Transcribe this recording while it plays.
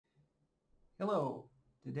Hello.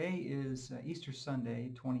 Today is Easter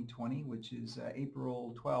Sunday 2020, which is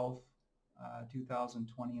April 12th,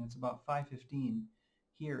 2020, and it's about 5:15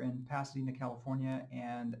 here in Pasadena, California.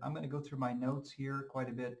 And I'm going to go through my notes here quite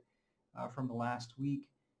a bit from the last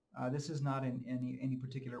week. This is not in any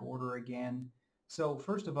particular order again. So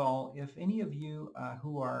first of all, if any of you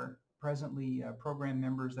who are presently program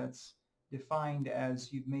members, that's defined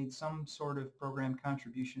as you've made some sort of program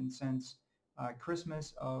contribution since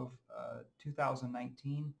Christmas of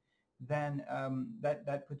 2019, then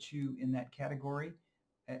that puts you in that category.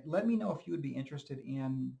 Let me know if you would be interested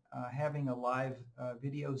in having a live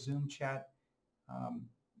video Zoom chat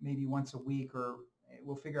maybe once a week, or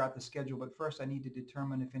we'll figure out the schedule. But first I need to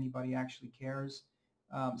determine if anybody actually cares.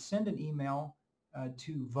 Send an email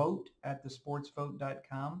to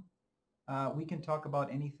vote@thesportsvote.com. We can talk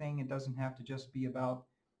about anything. It doesn't have to just be about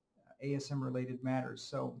ASM related matters.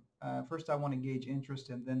 So first I want to gauge interest,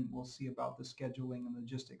 and then we'll see about the scheduling and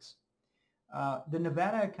logistics. The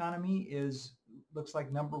Nevada economy looks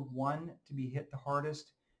like #1 to be hit the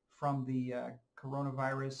hardest from the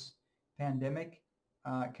coronavirus pandemic.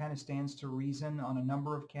 It kind of stands to reason on a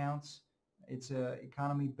number of counts. It's an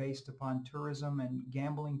economy based upon tourism and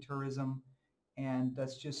gambling tourism, and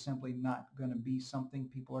that's just simply not going to be something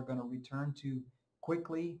people are going to return to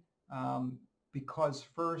quickly. Because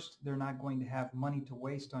first, they're not going to have money to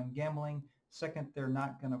waste on gambling. Second, they're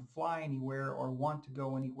not going to fly anywhere or want to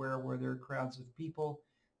go anywhere where there are crowds of people.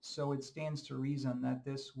 So it stands to reason that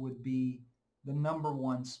this would be the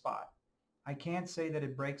 #1 spot. I can't say that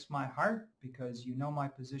it breaks my heart, because you know my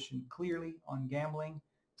position clearly on gambling,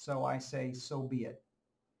 so I say so be it.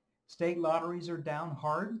 State lotteries are down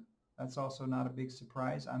hard. That's also not a big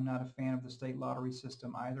surprise. I'm not a fan of the state lottery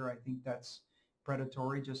system either. I think that's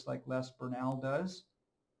predatory, just like Les Bernal does.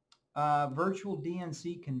 Virtual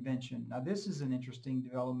DNC convention. Now this is an interesting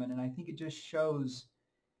development, and I think it just shows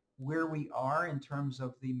where we are in terms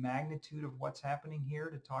of the magnitude of what's happening here,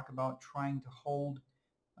 to talk about trying to hold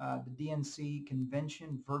the DNC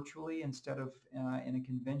convention virtually instead of in a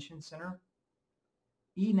convention center.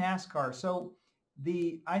 NASCAR. So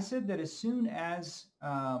I said that as soon as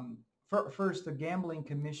first the Gambling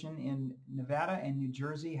Commission in Nevada and New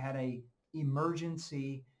Jersey had a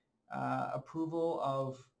emergency approval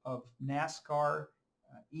of NASCAR,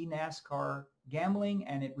 NASCAR gambling,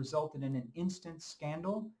 and it resulted in an instant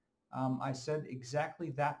scandal. I said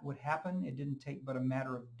exactly that would happen. It didn't take but a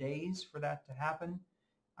matter of days for that to happen.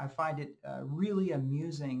 I find it really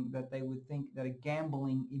amusing that they would think that a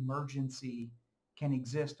gambling emergency can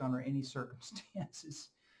exist under any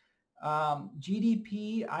circumstances.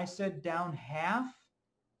 GDP, I said down half.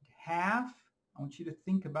 I want you to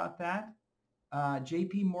think about that.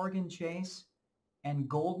 JP Morgan Chase and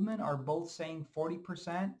Goldman are both saying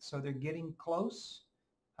 40%, so they're getting close.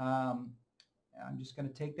 I'm just going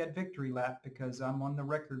to take that victory lap, because I'm on the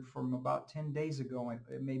record from about 10 days ago,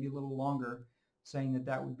 maybe a little longer, saying that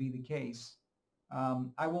that would be the case.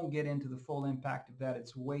 I won't get into the full impact of that.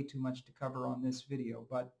 It's way too much to cover on this video,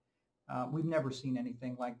 but we've never seen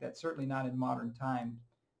anything like that, certainly not in modern times.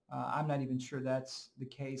 I'm not even sure that's the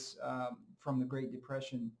case from the Great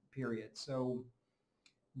Depression period. So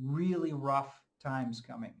really rough times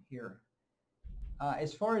coming here.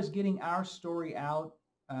 As far as getting our story out,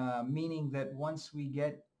 meaning that once we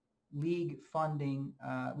get league funding,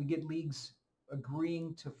 we get leagues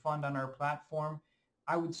agreeing to fund on our platform,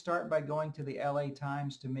 I would start by going to the LA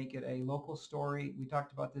Times to make it a local story. We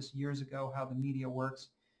talked about this years ago, how the media works.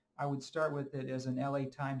 I would start with it as an LA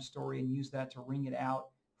Times story and use that to ring it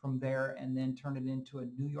out from there, and then turn it into a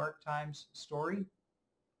New York Times story.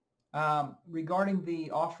 Regarding the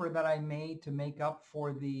offer that I made to make up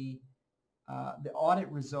for the audit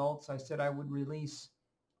results, I said I would release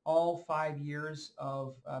all 5 years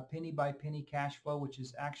of penny by penny cash flow, which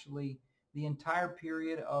is actually the entire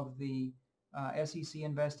period of the SEC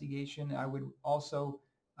investigation. I would also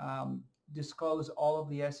disclose all of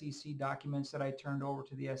the SEC documents that I turned over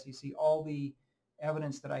to the SEC, all the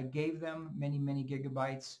evidence that I gave them, many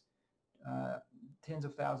gigabytes, tens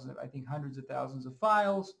of thousands, I think hundreds of thousands of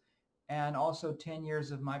files, and also 10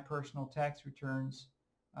 years of my personal tax returns.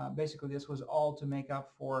 Basically, this was all to make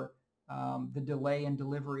up for the delay in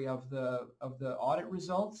delivery of the audit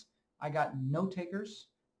results. I got no takers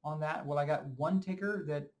on that. Well, I got one taker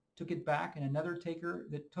that took it back, and another taker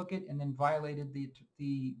that took it and then violated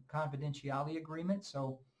the confidentiality agreement.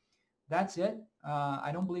 So that's it.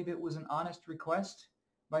 I don't believe it was an honest request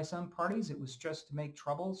by some parties. It was just to make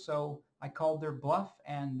trouble. So I called their bluff,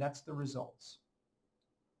 and that's the results.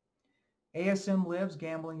 ASM lives,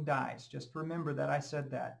 gambling dies. Just remember that I said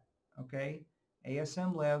that. Okay?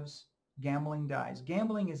 ASM lives, gambling dies.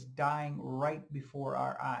 Gambling is dying right before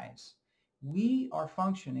our eyes. We are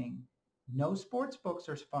functioning. No sports books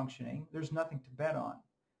are functioning. There's nothing to bet on.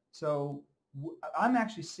 So I'm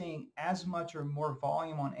actually seeing as much or more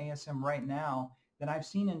volume on ASM right now than I've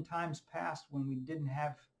seen in times past when we didn't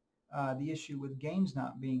have the issue with games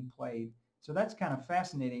not being played. So that's kind of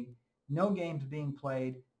fascinating. No games being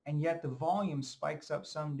played, and yet the volume spikes up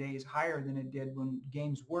some days higher than it did when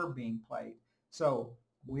games were being played. So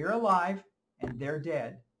we're alive and they're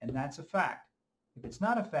dead, and that's a fact. If it's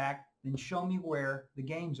not a fact, then show me where the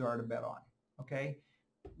games are to bet on. Okay?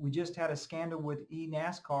 We just had a scandal with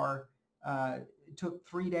eNASCAR. It took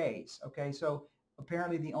 3 days. Okay, so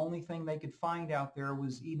apparently the only thing they could find out there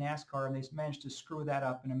was eNASCAR, and they managed to screw that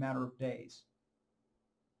up in a matter of days.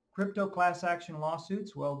 Crypto class action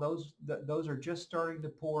lawsuits, well, those are just starting to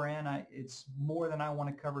pour in. It's more than I want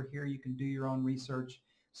to cover here. You can do your own research.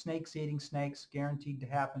 Snakes eating snakes, guaranteed to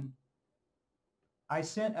happen. I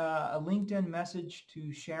sent a LinkedIn message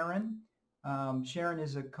to Sharon. Sharon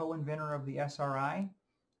is a co-inventor of the SRI.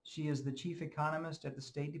 She is the chief economist at the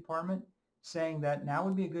State Department, saying that now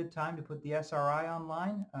would be a good time to put the SRI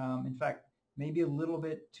online. In fact, maybe a little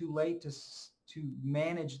bit too late to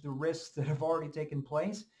manage the risks that have already taken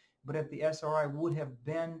place. But if the SRI would have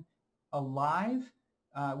been alive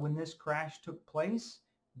when this crash took place,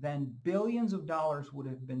 then billions of dollars would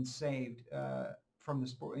have been saved from the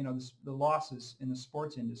sport, the losses in the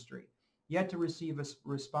sports industry. Yet to receive a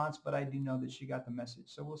response, but I do know that she got the message.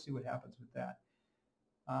 So we'll see what happens with that.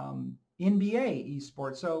 NBA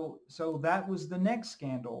esports. So that was the next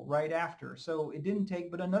scandal right after. So it didn't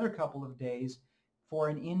take but another couple of days for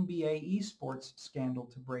an NBA esports scandal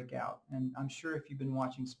to break out. And I'm sure if you've been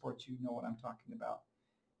watching sports, you know what I'm talking about.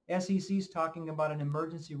 SEC is talking about an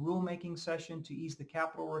emergency rulemaking session to ease the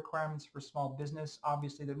capital requirements for small business.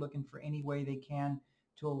 Obviously, they're looking for any way they can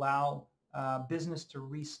to allow business to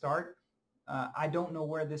restart. I don't know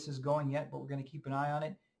where this is going yet, but we're going to keep an eye on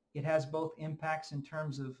it. It has both impacts in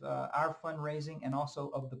terms of our fundraising and also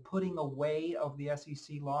of the putting away of the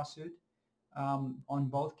SEC lawsuit on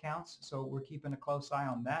both counts. So we're keeping a close eye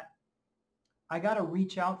on that. I got a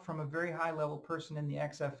reach out from a very high level person in the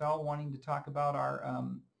XFL wanting to talk about our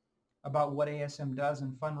about what ASM does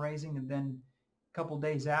in fundraising, and then a couple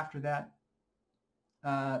days after that,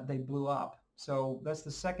 they blew up. So that's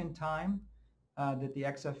the second time that the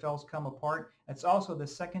XFL's come apart. It's also the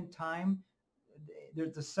second time.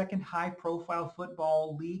 There's the second high-profile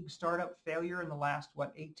football league startup failure in the last,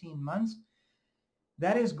 18 months.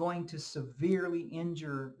 That is going to severely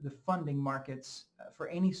injure the funding markets for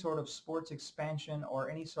any sort of sports expansion or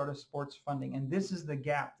any sort of sports funding. And this is the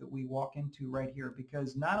gap that we walk into right here,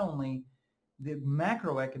 because not only the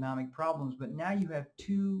macroeconomic problems, but now you have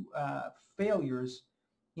two failures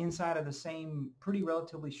inside of the same pretty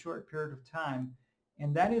relatively short period of time.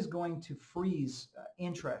 And that is going to freeze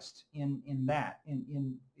interest in that.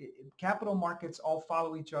 In capital markets all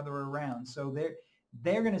follow each other around. So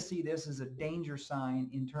they're going to see this as a danger sign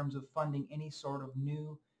in terms of funding any sort of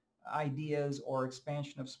new ideas or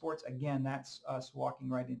expansion of sports. Again, that's us walking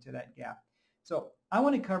right into that gap. So I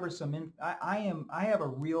want to cover some. I have a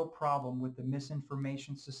real problem with the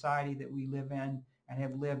misinformation society that we live in and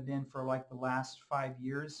have lived in for like the last 5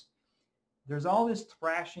 years. There's all this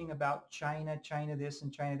thrashing about China this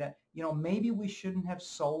and China that. Maybe we shouldn't have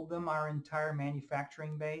sold them our entire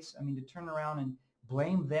manufacturing base. I mean, to turn around and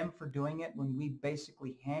blame them for doing it when we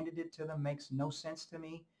basically handed it to them makes no sense to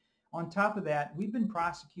me. On top of that, we've been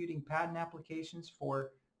prosecuting patent applications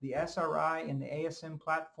for the SRI and the ASM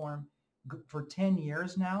platform for 10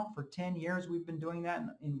 years now. For 10 years, we've been doing that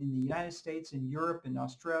in the United States, in Europe, in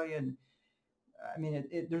Australia. And I mean,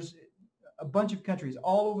 there's a bunch of countries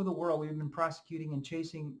all over the world. We've been prosecuting and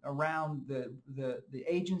chasing around the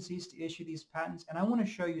agencies to issue these patents. And I want to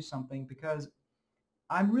show you something, because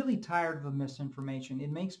I'm really tired of the misinformation.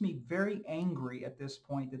 It makes me very angry at this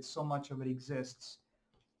point that so much of it exists.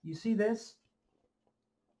 You see this?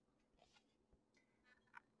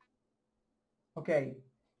 Okay,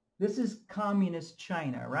 this is communist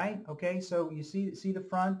China, right? Okay, so you see the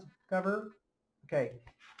front cover? Okay,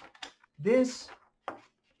 this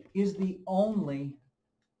is the only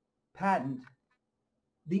patent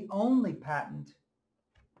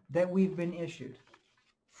that we've been issued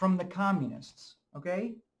from the communists.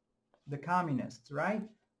 Okay, the communists, right?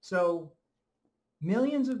 So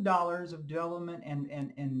millions of dollars of development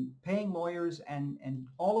and paying lawyers and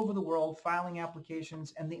all over the world filing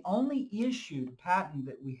applications, and the only issued patent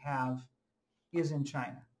that we have is in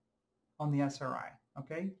China on the SRI.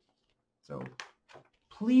 Okay, so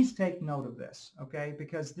please take note of this, okay,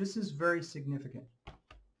 because this is very significant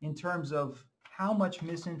in terms of how much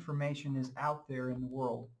misinformation is out there in the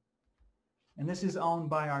world. And this is owned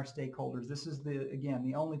by our stakeholders. This is, again,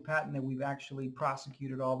 the only patent that we've actually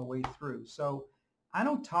prosecuted all the way through. So I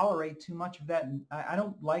don't tolerate too much of that. I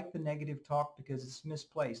don't like the negative talk because it's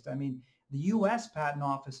misplaced. I mean, the U.S. Patent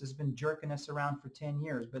Office has been jerking us around for 10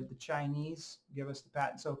 years, but the Chinese give us the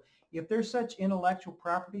patent. So if they're such intellectual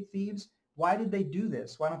property thieves, why did they do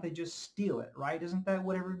this? Why don't they just steal it, right? Isn't that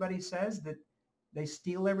what everybody says, that they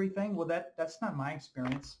steal everything? Well, that's not my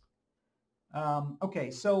experience.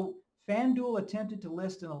 Okay, so FanDuel attempted to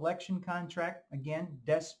list an election contract. Again,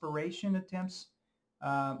 desperation attempts.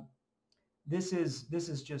 This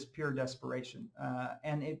is just pure desperation,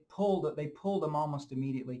 and they pulled them almost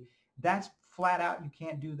immediately. That's flat out, you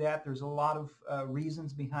can't do that. There's a lot of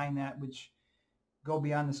reasons behind that which go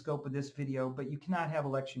beyond the scope of this video, but you cannot have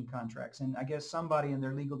election contracts. And I guess somebody in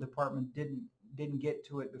their legal department didn't get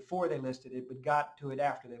to it before they listed it, but got to it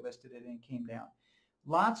after they listed it, and it came down.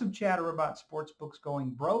 Lots of chatter about sports books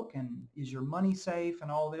going broke and is your money safe and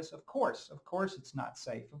all this. Of course it's not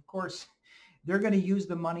safe. Of course they're going to use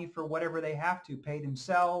the money for whatever they have to, pay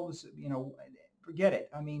themselves, forget it.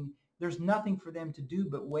 I mean, there's nothing for them to do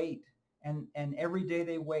but wait. And every day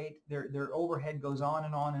they wait, their overhead goes on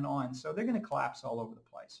and on and on. So they're going to collapse all over the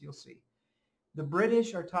place. You'll see. The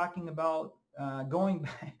British are talking about going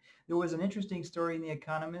back. There was an interesting story in The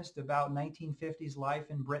Economist about 1950s life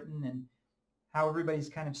in Britain and how everybody's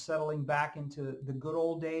kind of settling back into the good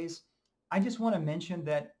old days. I just want to mention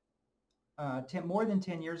that more than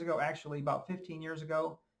 10 years ago, actually about 15 years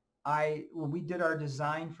ago, when we did our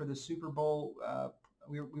design for the Super Bowl,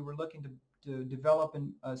 we were looking to develop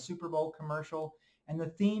a Super Bowl commercial, and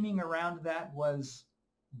the theming around that was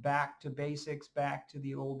back to basics, back to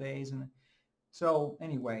the old days. And so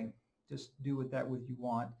anyway, just do with that what you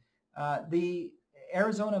want. The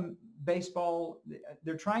Arizona baseball,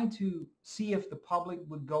 they're trying to see if the public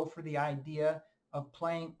would go for the idea of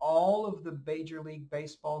playing all of the Major League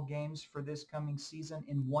Baseball games for this coming season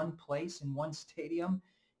in one place, in one stadium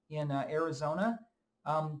in Arizona.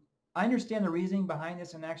 I understand the reasoning behind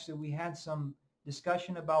this, and actually we had some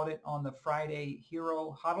discussion about it on the Friday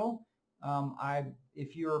Hero Huddle.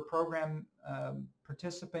 If you're a program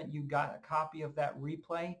participant, you got a copy of that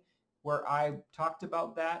replay where I talked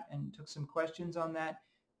about that and took some questions on that.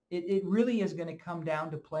 It really is going to come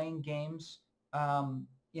down to playing games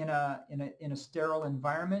in a sterile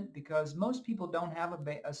environment, because most people don't have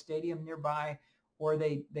a stadium nearby, or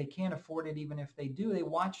they can't afford it. Even if they do, they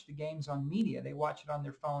watch the games on media. They watch it on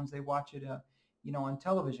their phones. They watch it on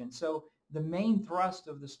television. So the main thrust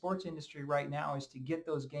of the sports industry right now is to get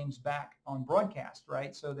those games back on broadcast,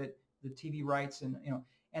 right? So that the TV rights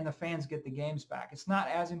and the fans get the games back. It's not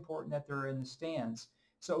as important that they're in the stands.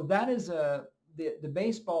 So that is the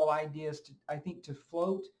baseball idea is I think to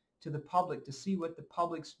float to the public, to see what the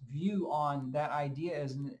public's view on that idea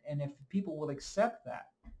is, and if people will accept that.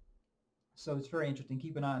 So it's very interesting.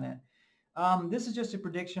 Keep an eye on that. This is just a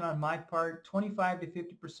prediction on my part, 25 to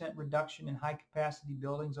 50% reduction in high capacity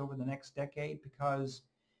buildings over the next decade, because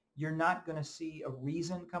you're not going to see a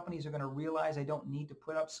reason. Companies are going to realize they don't need to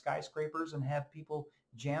put up skyscrapers and have people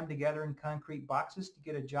jammed together in concrete boxes to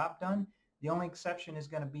get a job done. The only exception is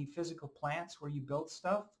going to be physical plants where you build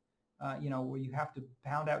stuff, where you have to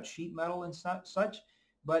pound out sheet metal and such.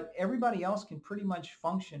 But everybody else can pretty much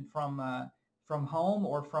function from home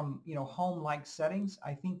or from home-like settings.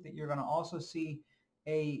 I think that you're going to also see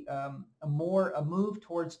a move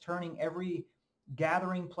towards turning every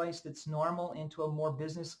gathering place that's normal into a more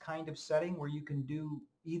business kind of setting where you can do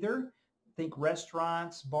either. Think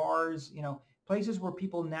restaurants, bars, places where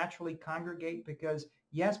people naturally congregate, because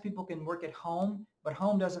yes, people can work at home, but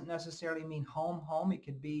home doesn't necessarily mean home. It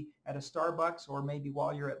could be at a Starbucks or maybe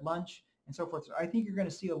while you're at lunch and so forth. So I think you're going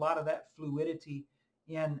to see a lot of that fluidity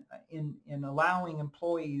in allowing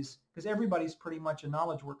employees, because everybody's pretty much a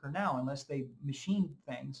knowledge worker now unless they machine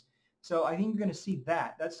things. So I think you're going to see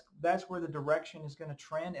that. That's where the direction is going to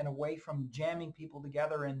trend, and away from jamming people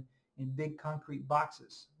together in big concrete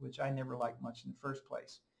boxes, which I never liked much in the first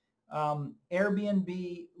place.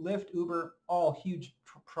 Airbnb, Lyft, Uber, all huge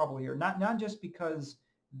trouble here. Not just because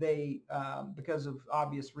because of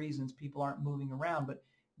obvious reasons people aren't moving around, but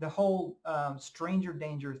the whole stranger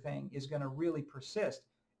danger thing is going to really persist.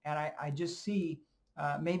 And I just see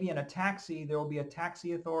maybe in a taxi there will be a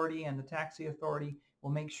taxi authority, and the taxi authority will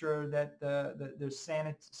make sure that there's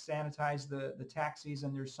sanitize the taxis,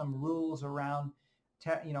 and there's some rules around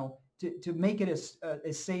to make it as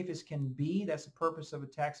safe as can be. That's the purpose of a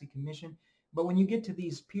taxi commission. But when you get to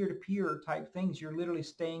these peer-to-peer type things, you're literally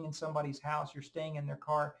staying in somebody's house, you're staying in their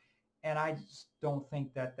car. and I just don't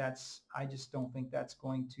think that's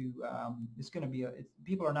going to, it's going to be,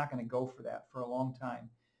 people are not going to go for that for a long time.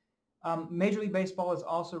 Major League Baseball is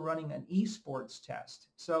also running an esports test.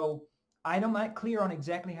 So I'm not clear on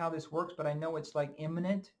exactly how this works, but I know it's like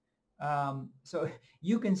imminent. So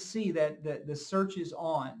you can see that the search is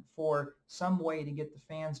on for some way to get the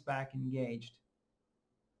fans back engaged.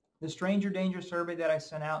 The Stranger Danger survey that I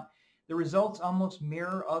sent out, the results almost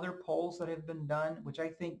mirror other polls that have been done, which I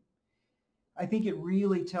think it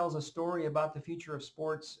really tells a story about the future of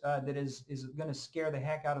sports that is going to scare the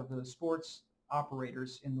heck out of the sports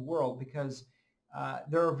operators in the world, because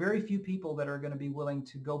there are very few people that are going to be willing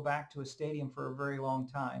to go back to a stadium for a very long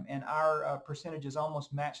time, and our percentages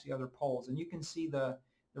almost match the other polls. And you can see the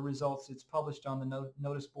results. It's published on the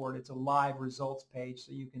notice board. It's a live results page,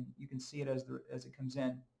 so you can see it as it comes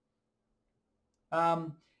in.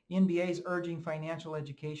 NBA is urging financial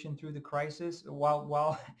education through the crisis.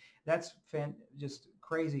 While that's just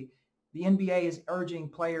crazy, the NBA is urging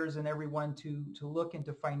players and everyone to look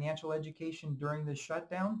into financial education during the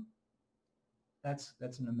shutdown. That's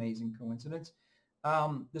an amazing coincidence.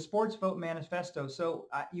 The Sports Vote Manifesto. So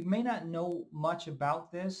you may not know much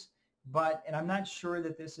about this, and I'm not sure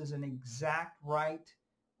that this is an exact right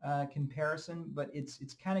comparison, but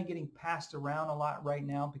it's kind of getting passed around a lot right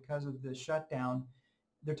now because of the shutdown.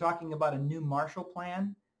 They're talking about a new Marshall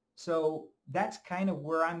Plan. So that's kind of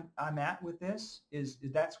where I'm at with this.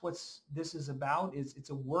 That's what this is about.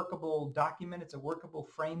 It's a workable document. It's a workable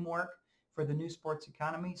framework for the new sports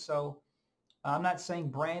economy. So I'm not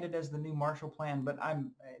saying brand it as the new Marshall Plan, but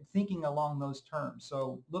I'm thinking along those terms.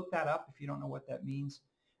 So look that up if you don't know what that means.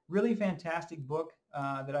 Really fantastic book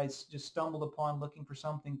that I just stumbled upon looking for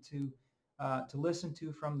something to listen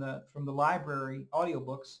to from the library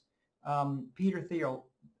audiobooks. Peter Thiel,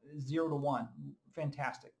 0 to 1,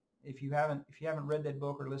 fantastic. If you haven't read that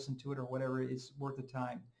book or listened to it or whatever, it's worth the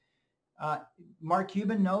time. Mark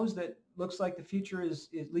Cuban knows that looks like the future is,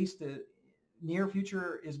 at least the near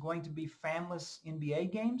future, is going to be fanless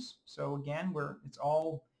NBA games. So again, it's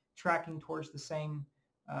all tracking towards the same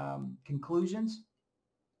conclusions.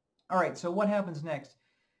 All right, so what happens next?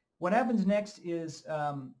 What happens next is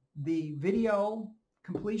the video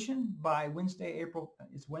completion by Wednesday,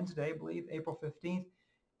 I believe, April 15th.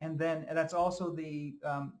 And then that's also the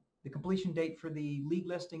completion date for the league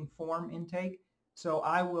listing form intake. So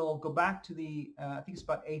I will go back to I think it's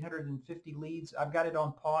about 850 leads. I've got it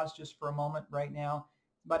on pause just for a moment right now.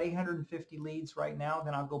 About 850 leads right now.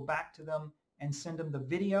 Then I'll go back to them and send them the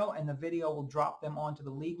video, and the video will drop them onto the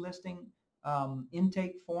league listing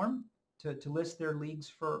intake form to list their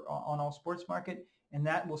leagues on AllSportsMarket, and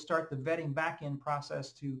that will start the vetting back-end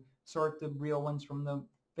process to sort the real ones from the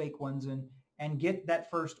fake ones and get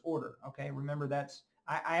that first order. Okay, remember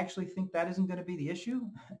I actually think that isn't going to be the issue.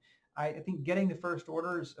 I think getting the first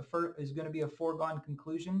order is going to be a foregone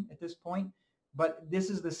conclusion at this point, but this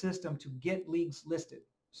is the system to get leagues listed.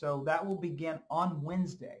 So that will begin on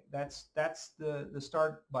Wednesday. That's the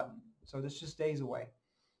start button. So that's just days away.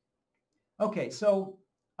 Okay, so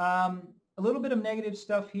a little bit of negative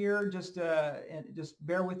stuff here. Just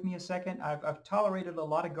bear with me a second. I've tolerated a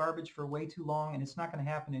lot of garbage for way too long, and it's not going to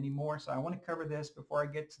happen anymore. So I want to cover this before I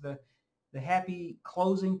get to the happy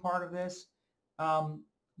closing part of this.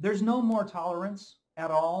 There's no more tolerance at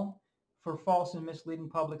all for false and misleading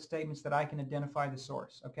public statements that I can identify the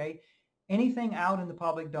source. Okay, anything out in the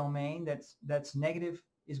public domain that's negative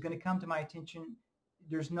is going to come to my attention.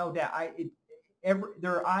 There's no doubt.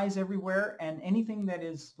 There are eyes everywhere, and anything that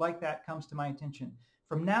is like that comes to my attention.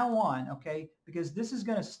 From now on, okay, because this is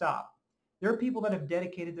going to stop. There are people that have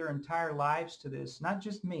dedicated their entire lives to this, not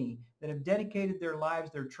just me, that have dedicated their lives,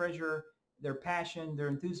 their treasure, their passion, their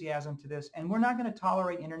enthusiasm to this, and we're not going to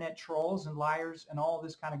tolerate internet trolls and liars and all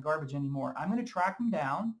this kind of garbage anymore. I'm going to track them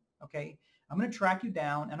down, okay? I'm going to track you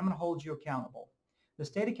down, and I'm going to hold you accountable. The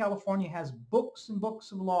state of California has books and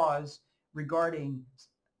books of laws regarding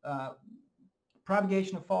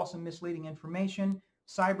propagation of false and misleading information,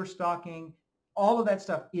 cyber stalking. All of that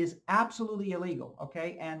stuff is absolutely illegal,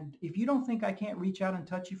 okay? And if you don't think I can't reach out and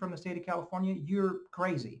touch you from the state of California, you're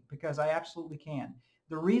crazy, because I absolutely can.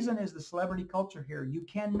 The reason is the celebrity culture here. You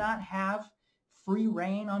cannot have free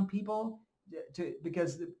reign on people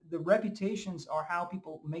because the reputations are how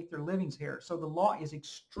people make their livings here. So the law is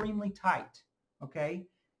extremely tight, okay?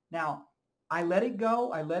 Now, I let it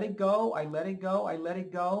go, I let it go, I let it go, I let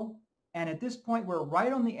it go. And at this point, we're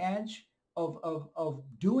right on the edge of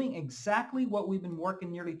doing exactly what we've been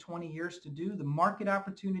working nearly 20 years to do. The market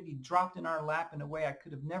opportunity dropped in our lap in a way I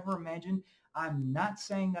could have never imagined. I'm not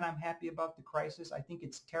saying that I'm happy about the crisis. I think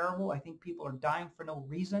it's terrible. I think people are dying for no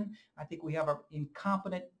reason. I think we have an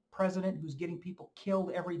incompetent president who's getting people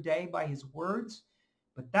killed every day by his words,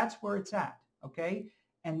 but that's where it's at, okay?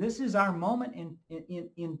 And this is our moment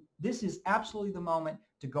this is absolutely the moment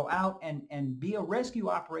to go out and be a rescue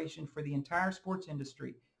operation for the entire sports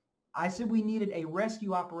industry. I said we needed a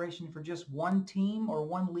rescue operation for just one team or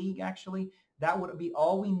one league, actually. That would be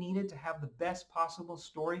all we needed to have the best possible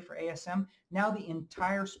story for ASM. Now the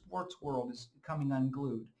entire sports world is coming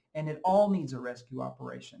unglued, and it all needs a rescue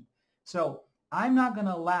operation. So I'm not going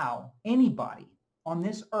to allow anybody on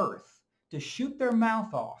this earth to shoot their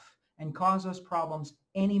mouth off and cause us problems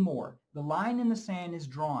anymore. The line in the sand is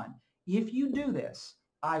drawn. If you do this,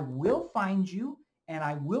 I will find you and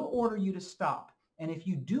I will order you to stop. And if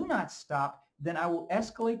you do not stop, then I will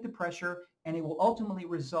escalate the pressure and it will ultimately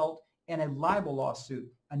result in a libel lawsuit.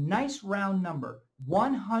 A nice round number,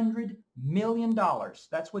 $100 million.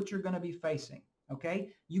 That's what you're going to be facing, okay?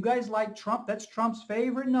 You guys like Trump? That's Trump's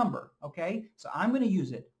favorite number, okay? So I'm going to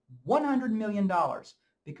use it, $100 million,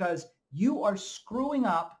 because you are screwing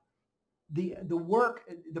up the work,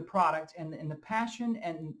 the product, and the passion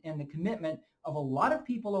and the commitment of a lot of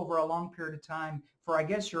people over a long period of time for, I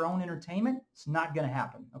guess, your own entertainment. It's not going to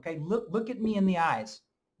happen, okay? Look at me in the eyes.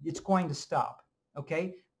 It's going to stop,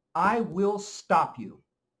 okay? I will stop you,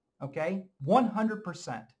 okay?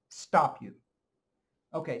 100% stop you.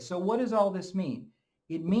 Okay, so what does all this mean?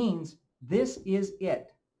 It means this is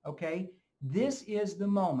it, okay? This is the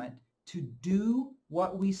moment to do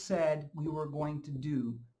what we said we were going to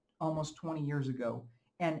do almost 20 years ago.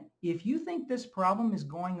 And if you think this problem is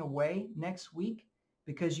going away next week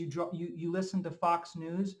because you listen to Fox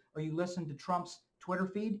News or you listen to Trump's Twitter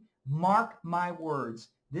feed, mark my words.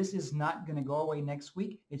 This is not going to go away next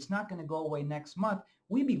week. It's not going to go away next month.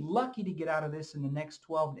 We'd be lucky to get out of this in the next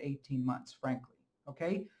 12 to 18 months, frankly,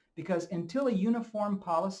 okay? Because until a uniform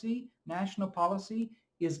policy, national policy,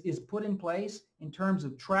 is put in place in terms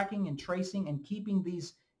of tracking and tracing and keeping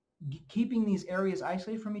these areas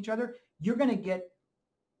isolated from each other, you're going to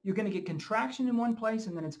get contraction in one place,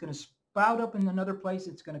 and then it's going to spout up in another place.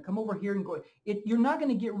 It's going to come over here and go. You're not going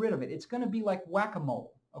to get rid of it. It's going to be like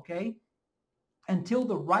whack-a-mole, okay? Until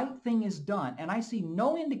the right thing is done. And I see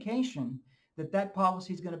no indication that that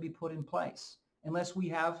policy is going to be put in place unless we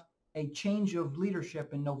have a change of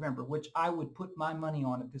leadership in November, which I would put my money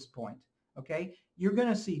on at this point, okay? You're going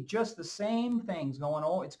to see just the same things going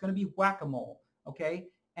on. It's going to be whack-a-mole, okay?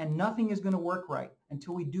 And nothing is going to work right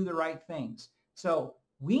until we do the right things. So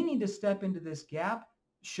we need to step into this gap,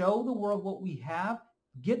 show the world what we have,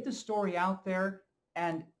 get the story out there,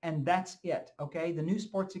 and that's it, okay? The new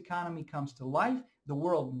sports economy comes to life. The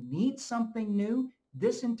world needs something new.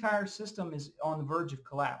 This entire system is on the verge of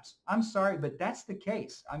collapse. I'm sorry, but that's the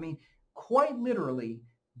case. I mean, quite literally,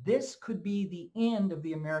 this could be the end of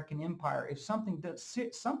the American empire if something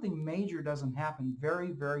major doesn't happen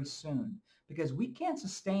very, very soon. Because we can't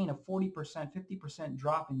sustain a 40%, 50%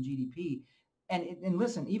 drop in GDP. And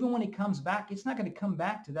listen, even when it comes back, it's not going to come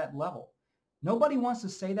back to that level. Nobody wants to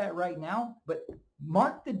say that right now, but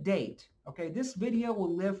mark the date, okay? This video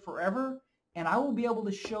will live forever, and I will be able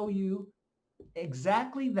to show you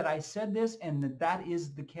exactly that I said this and that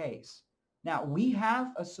is the case. Now, we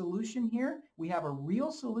have a solution here. We have a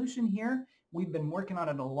real solution here. We've been working on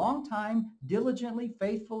it a long time, diligently,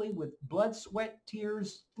 faithfully, with blood, sweat,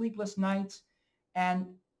 tears, sleepless nights. And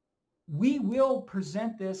we will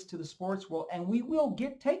present this to the sports world and we will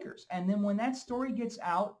get takers. And then when that story gets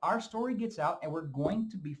out, our story gets out, and we're going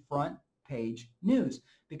to be front page news.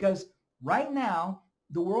 Because right now,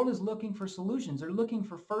 the world is looking for solutions. They're looking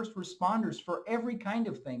for first responders for every kind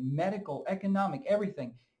of thing, medical, economic,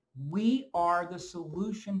 everything. We are the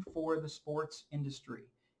solution for the sports industry.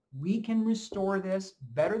 We can restore this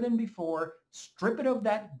better than before, strip it of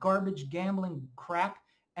that garbage gambling crap,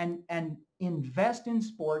 and invest in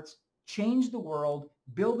sports, change the world,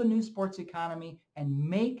 build a new sports economy, and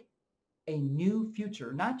make a new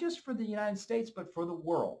future, not just for the United States, but for the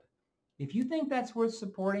world. If you think that's worth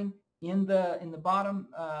supporting, in the bottom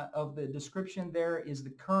of the description there is the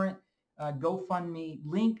current GoFundMe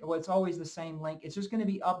link. Well, it's always the same link. It's just going to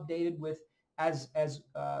be updated with as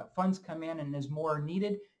funds come in and as more are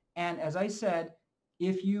needed. And as I said,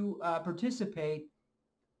 if you participate,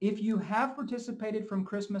 if you have participated from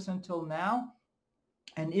Christmas until now,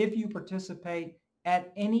 and if you participate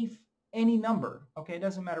at any number, okay, it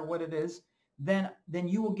doesn't matter what it is, then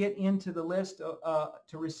you will get into the list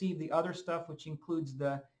to receive the other stuff, which includes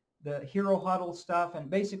the Hero Huddle stuff and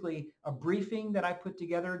basically a briefing that I put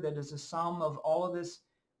together that is a sum of all of this,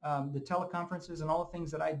 the teleconferences and all the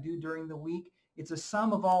things that I do during the week. It's a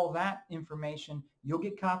sum of all that information. You'll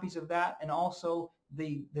get copies of that, and also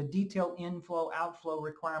the detailed inflow, outflow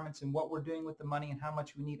requirements and what we're doing with the money and how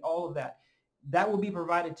much we need, all of that. That will be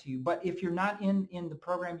provided to you. But if you're not in the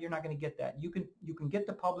program, you're not going to get that. You can get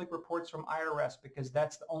the public reports from IRS because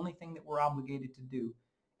that's the only thing that we're obligated to do.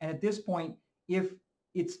 And at this point, if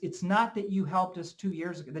it's not that you helped us 2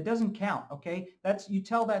 years ago, that doesn't count, okay? You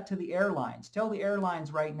tell that to the airlines. Tell the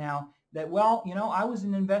airlines right now that, well, I was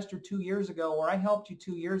an investor 2 years ago, or I helped you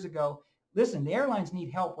 2 years ago. Listen, the airlines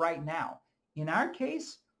need help right now. In our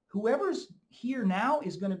case, whoever's here now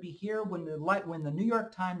is going to be here when the New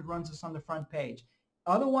York Times runs us on the front page.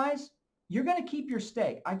 Otherwise, you're going to keep your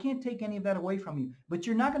stake. I can't take any of that away from you, but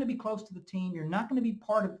you're not going to be close to the team. You're not going to be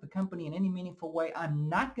part of the company in any meaningful way. I'm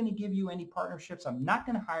not going to give you any partnerships. I'm not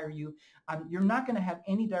going to hire you. You're not going to have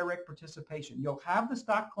any direct participation. You'll have the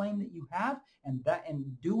stock claim that you have, and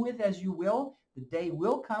do with as you will. The day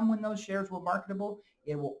will come when those shares will marketable.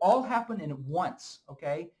 It will all happen at once,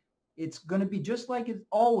 okay? It's going to be just like it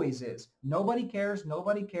always is. Nobody cares,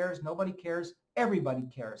 nobody cares, nobody cares. Everybody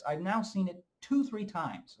cares. I've now seen it 2-3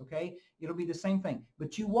 times, okay? It'll be the same thing.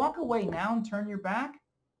 But you walk away now and turn your back,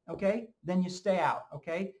 okay? Then you stay out,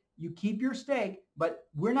 okay? You keep your stake, but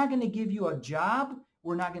we're not going to give you a job.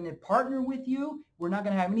 We're not going to partner with you. We're not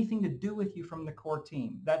going to have anything to do with you from the core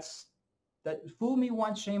team. That fool me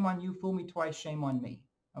once, shame on you. Fool me twice, shame on me,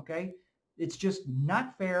 okay? It's just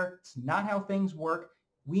not fair. It's not how things work.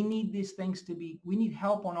 We need these things we need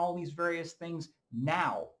help on all these various things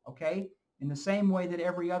now, okay? In the same way that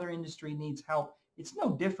every other industry needs help. It's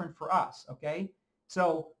no different for us, okay?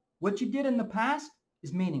 So what you did in the past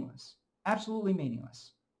is meaningless, absolutely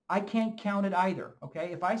meaningless. I can't count it either,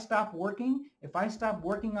 okay? If I stop working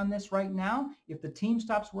on this right now, if the team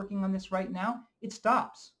stops working on this right now, it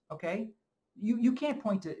stops, okay? You can't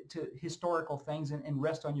point to historical things and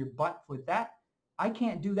rest on your butt with that. I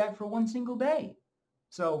can't do that for one single day.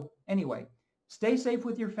 So anyway, stay safe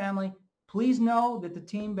with your family. Please know that the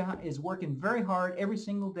team is working very hard every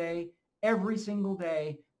single day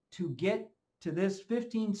to get to this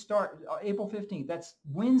April 15th. That's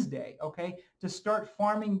Wednesday, okay, to start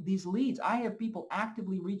farming these leads. I have people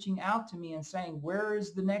actively reaching out to me and saying, where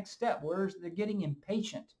is the next step? They're getting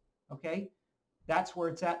impatient, okay? That's where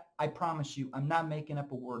it's at. I promise you, I'm not making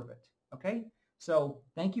up a word of it, okay? So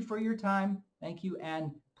thank you for your time. Thank you.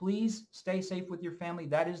 And please stay safe with your family.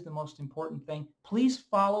 That is the most important thing. Please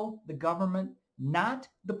follow the government, not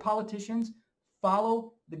the politicians.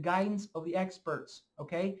 Follow the guidance of the experts,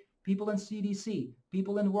 okay? People in CDC,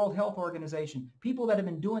 people in the World Health Organization, people that have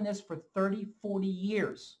been doing this for 30, 40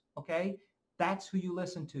 years, okay? That's who you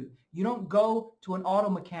listen to. You don't go to an auto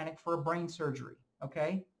mechanic for a brain surgery,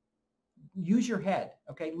 okay? Use your head,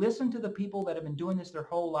 okay? Listen to the people that have been doing this their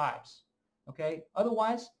whole lives, okay?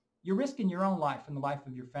 Otherwise, you're risking your own life and the life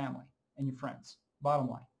of your family and your friends, bottom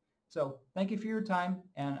line. So thank you for your time,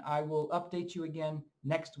 and I will update you again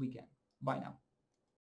next weekend. Bye now.